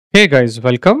Hey guys,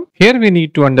 welcome. Here we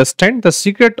need to understand the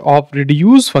secret of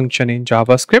reduce function in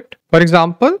JavaScript. For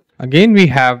example, again we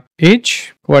have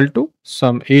age equal to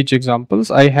some age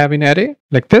examples I have in array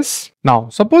like this. Now,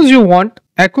 suppose you want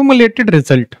accumulated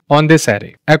result on this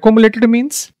array. Accumulated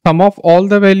means sum of all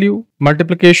the value,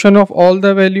 multiplication of all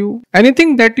the value,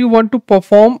 anything that you want to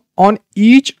perform on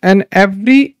each and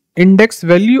every index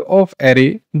value of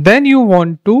array, then you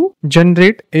want to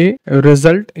generate a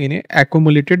result in a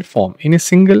accumulated form in a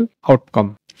single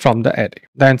outcome from the array.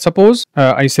 Then suppose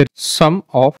I said sum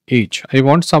of age. I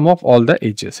want sum of all the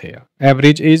ages here.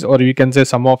 Average age, or we can say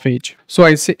sum of age. So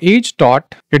I say age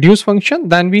dot reduce function.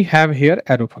 Then we have here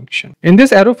arrow function. In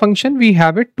this arrow function, we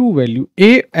have a two value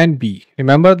a and b.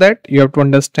 Remember that you have to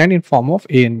understand in form of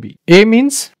a and b. A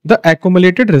means the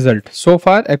accumulated result. So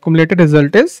far accumulated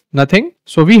result is nothing.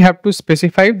 So we have to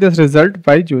specify this result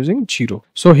by using 0.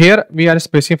 So here we are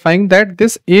specifying that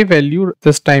this a value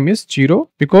this time is 0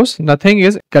 because nothing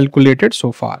is calculated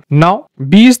so far. Now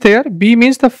b is there. B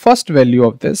means the first value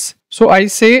of this. So I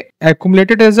say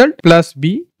accumulated result plus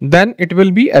b, then it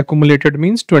will be accumulated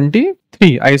means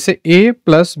 23. I say a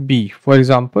plus b, for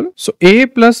example. So a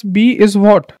plus b is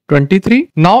what?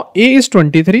 23. Now a is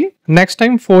 23. Next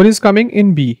time 4 is coming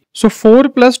in b. So 4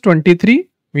 plus 23.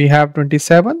 We have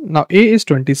 27. Now a is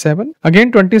 27.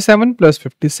 Again 27 plus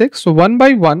 56. So 1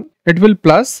 by 1 it will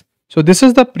plus. So this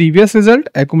is the previous result,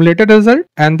 accumulated result,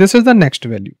 and this is the next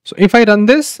value. So if I run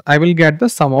this, I will get the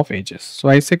sum of ages. So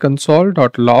I say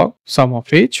console.log sum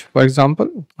of age. For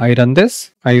example, I run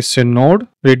this. I say node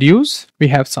reduce. We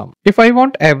have sum. If I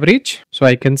want average, so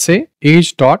I can say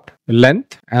age dot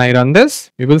length, and I run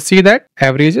this. We will see that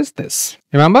average is this.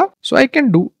 Remember? So I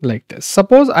can do like this.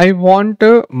 Suppose I want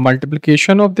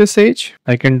multiplication of this age.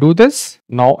 I can do this.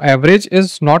 Now average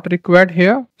is not required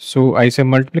here. So I say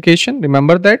multiplication.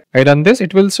 Remember that I run this.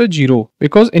 It will say 0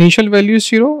 because initial value is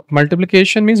 0.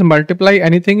 Multiplication means multiply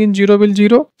anything in 0 will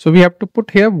 0. So we have to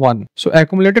put here 1. So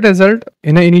accumulated result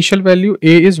in an initial value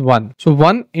a is 1. So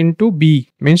 1 into b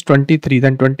means 23.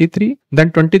 Then 23.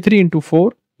 Then 23 into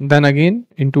 4. Then again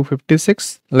into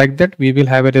 56, like that we will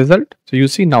have a result. So you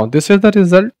see now this is the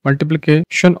result,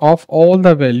 multiplication of all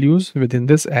the values within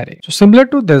this array. So similar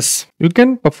to this, you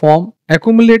can perform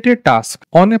accumulated task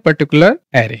on a particular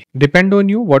array. Depend on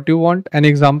you what you want. An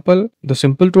example, the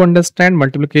simple to understand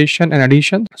multiplication and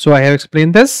addition. So I have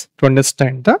explained this to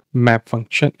understand the map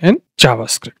function in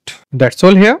JavaScript. That's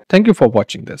all here. Thank you for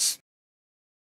watching this.